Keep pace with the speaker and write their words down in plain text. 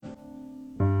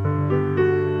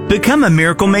Become a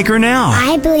miracle maker now.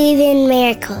 I believe in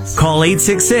miracles. Call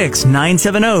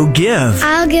 866-970-GIVE.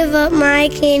 I'll give up my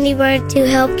candy bar to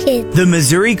help kids. The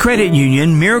Missouri Credit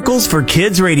Union Miracles for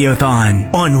Kids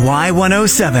Radiothon on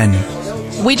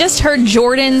Y107. We just heard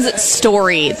Jordan's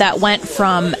story that went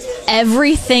from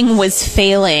everything was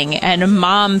failing and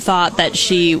mom thought that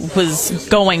she was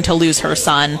going to lose her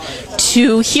son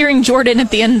to hearing Jordan at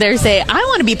the end there say, I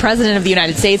want to be president of the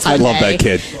United States one I love day. that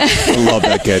kid. I love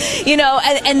that kid. You know,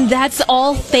 and that's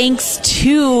all thanks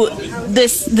to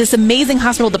this amazing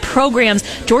hospital, the programs.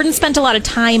 Jordan spent a lot of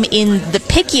time in the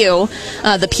PICU,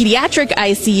 the pediatric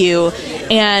ICU,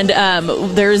 and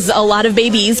there's a lot of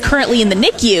babies currently in the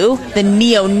NICU, the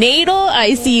neonatal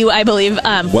ICU, I believe.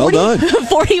 Well done.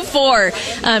 44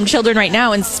 children right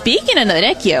now. And speaking of the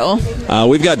NICU,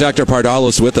 we've got Dr.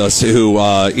 Pardalos with us, who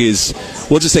is,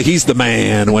 we'll just say he's the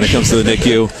man when it comes to the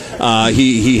NICU.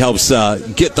 He helps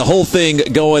get the whole thing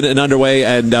going and underway,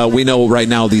 and we know right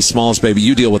now the smallest baby,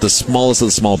 you deal with the smallest of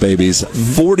the small babies,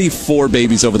 44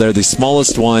 babies over there. The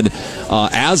smallest one,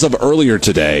 as of earlier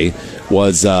today,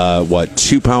 was,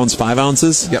 2 pounds, 5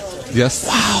 ounces? Yep. Yes.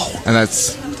 Wow. And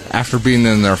that's after being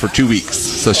in there for 2 weeks.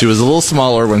 So she was a little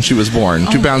smaller when she was born.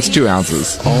 2 pounds, 2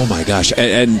 ounces. Oh, my gosh.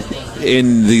 And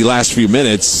in the last few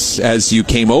minutes, as you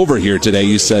came over here today,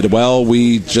 you said, well,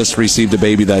 we just received a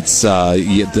baby that's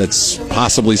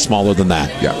possibly smaller than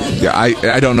that. Yeah.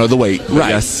 I don't know the weight. Right.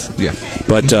 Yes. Yeah.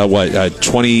 But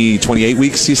 28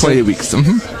 weeks, you said? 28 weeks.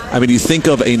 Mm-hmm. I mean, you think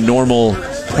of a normal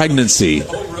pregnancy,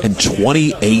 and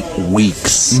 28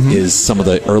 weeks is some of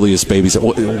the earliest babies.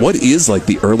 What is like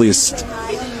the earliest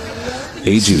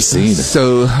age you've seen?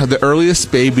 So the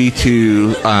earliest baby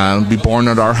to be born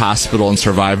at our hospital and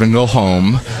survive and go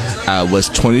home was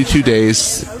 22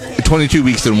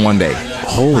 weeks and 1 day.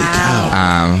 Holy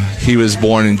cow. He was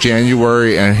born in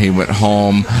January, and he went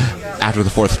home after the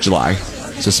 4th of July.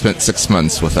 So spent 6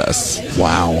 months with us.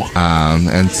 Wow.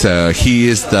 And so he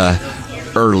is the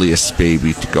earliest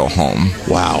baby to go home.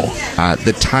 Wow.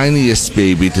 The tiniest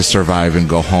baby to survive and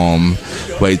go home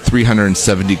weighed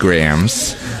 370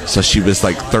 grams. So she was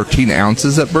like 13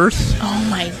 ounces at birth. oh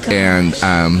my God. And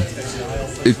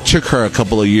it took her a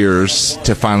couple of years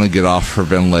to finally get off her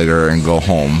ventilator and go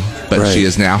home. But Right. she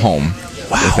is now home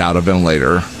without a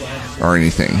ventilator or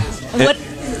anything.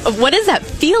 What does that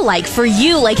feel like for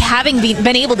you, like having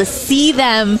been able to see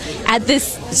them at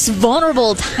this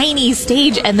vulnerable, tiny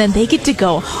stage, and then they get to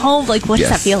go home? Like, what does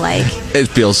that feel like? It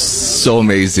feels so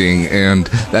amazing, and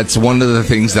that's one of the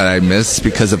things that I miss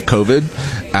because of COVID.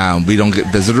 We don't get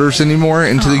visitors anymore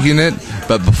into the unit,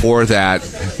 but before that,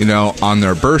 you know, on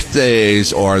their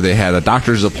birthdays or they had a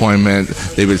doctor's appointment,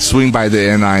 they would swing by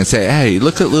the NI and say, hey,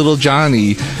 look at little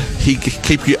Johnny. He could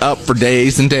keep you up for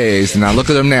days and days. And now look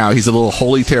at him now. He's a little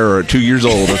holy terror at 2 years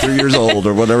old or 3 years old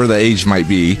or whatever the age might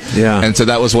be. Yeah. And so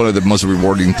that was one of the most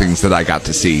rewarding things that I got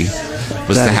to see,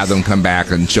 was to have them come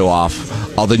back and show off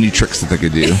all the new tricks that they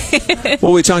could do.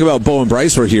 Well, we talked about Bo and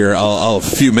Bryce were here a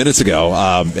few minutes ago,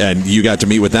 and you got to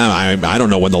meet with them. I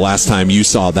don't know when the last time you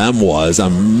saw them was.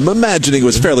 I'm imagining it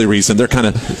was fairly recent. They're kind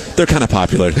of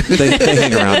popular. They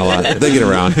hang around a lot. They get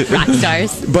around. Rock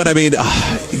stars. But I mean,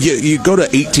 you go to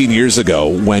 18 years ago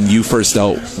when you first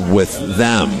dealt with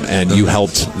them and you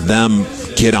helped them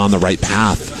get on the right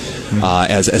path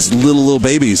as little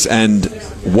babies. And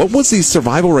what was the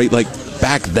survival rate like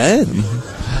back then?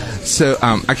 So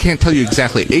I can't tell you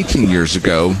exactly 18 years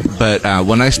ago, but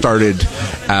when I started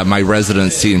my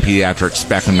residency in pediatrics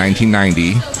back in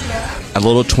 1990, a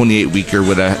little 28-weeker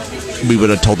we would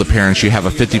have told the parents you have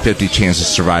a 50-50 chance of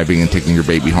surviving and taking your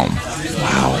baby home.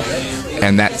 Wow.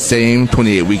 And that same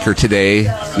 28-weeker today,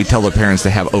 we tell the parents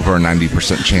they have over a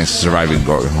 90% chance of surviving and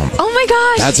going home. Oh my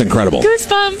gosh. That's incredible.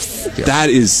 Goosebumps. Yeah. That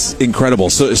is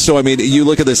incredible. So I mean, you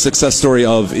look at the success story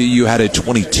of you had a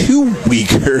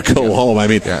 22-weeker go home. I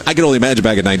mean, I can only imagine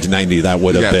back in 1990 that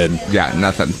would have been... Yeah,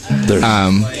 nothing.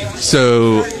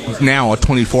 So now a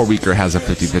 24-weeker has a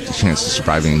 50-50 chance of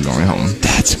surviving and going home.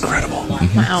 That's incredible.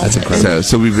 Wow. That's incredible.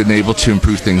 So we've been able to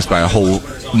improve things by a whole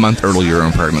month earlier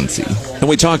in pregnancy. And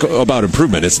we talk about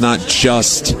improvement. It's not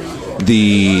just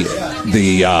the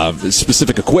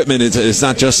specific equipment. It's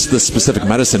not just the specific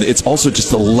medicine. It's also just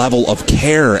the level of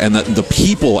care and the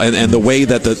people and the way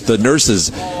that the nurses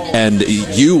and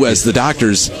you as the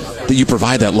doctors, that you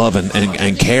provide that love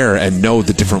and care and know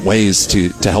the different ways to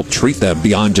help treat them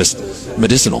beyond just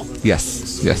medicinal.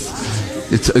 Yes.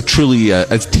 It's truly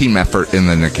a team effort in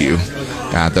the NICU.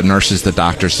 The nurses, the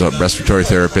doctors, the respiratory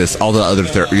therapists, all the other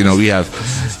we have,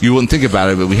 you wouldn't think about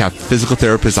it, but we have physical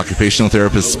therapists, occupational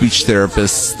therapists, speech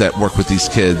therapists that work with these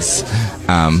kids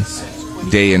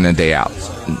day in and day out.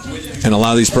 And a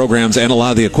lot of these programs and a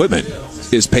lot of the equipment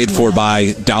is paid for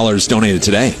by dollars donated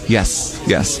today. Yes,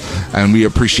 and we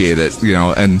appreciate it.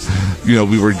 And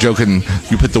we were joking.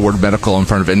 You put the word medical in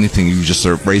front of anything, you just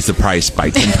sort of raise the price by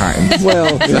 10 times.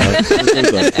 Well,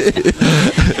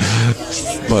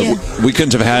 but we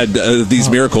couldn't have had these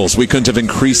miracles. We couldn't have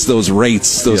increased those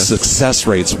rates, those success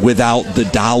rates, without the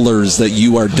dollars that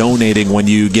you are donating when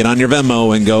you get on your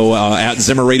Venmo and go at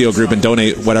Zimmer Radio Group and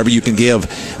donate whatever you can give.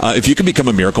 If you can become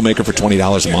a miracle maker for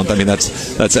 $20 a month, I mean,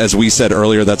 that's as we said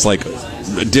earlier, that's like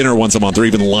dinner once a month, or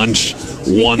even lunch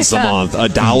once a month.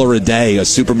 $1 a day, a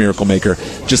super miracle maker.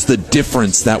 Just the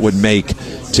difference that would make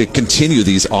to continue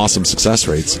these awesome success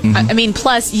rates. I mean,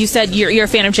 plus you said you're a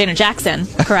fan of Janet Jackson,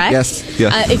 correct? Yes.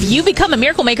 If you become a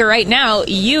miracle maker right now,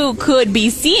 you could be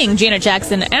seeing Janet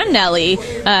Jackson and Nelly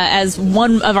as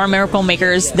one of our miracle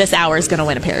makers this hour is going to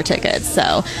win a pair of tickets.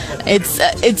 So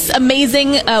it's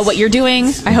amazing what you're doing.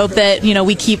 I hope that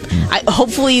we keep.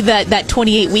 Hopefully that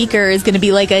 28 weeker is going to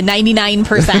be like a 99%.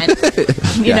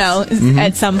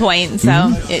 At some point.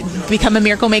 So become a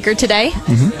miracle maker today.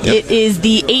 It is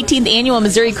the 18th annual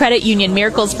Missouri Credit Union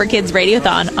Miracles for Kids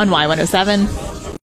Radiothon on Y107.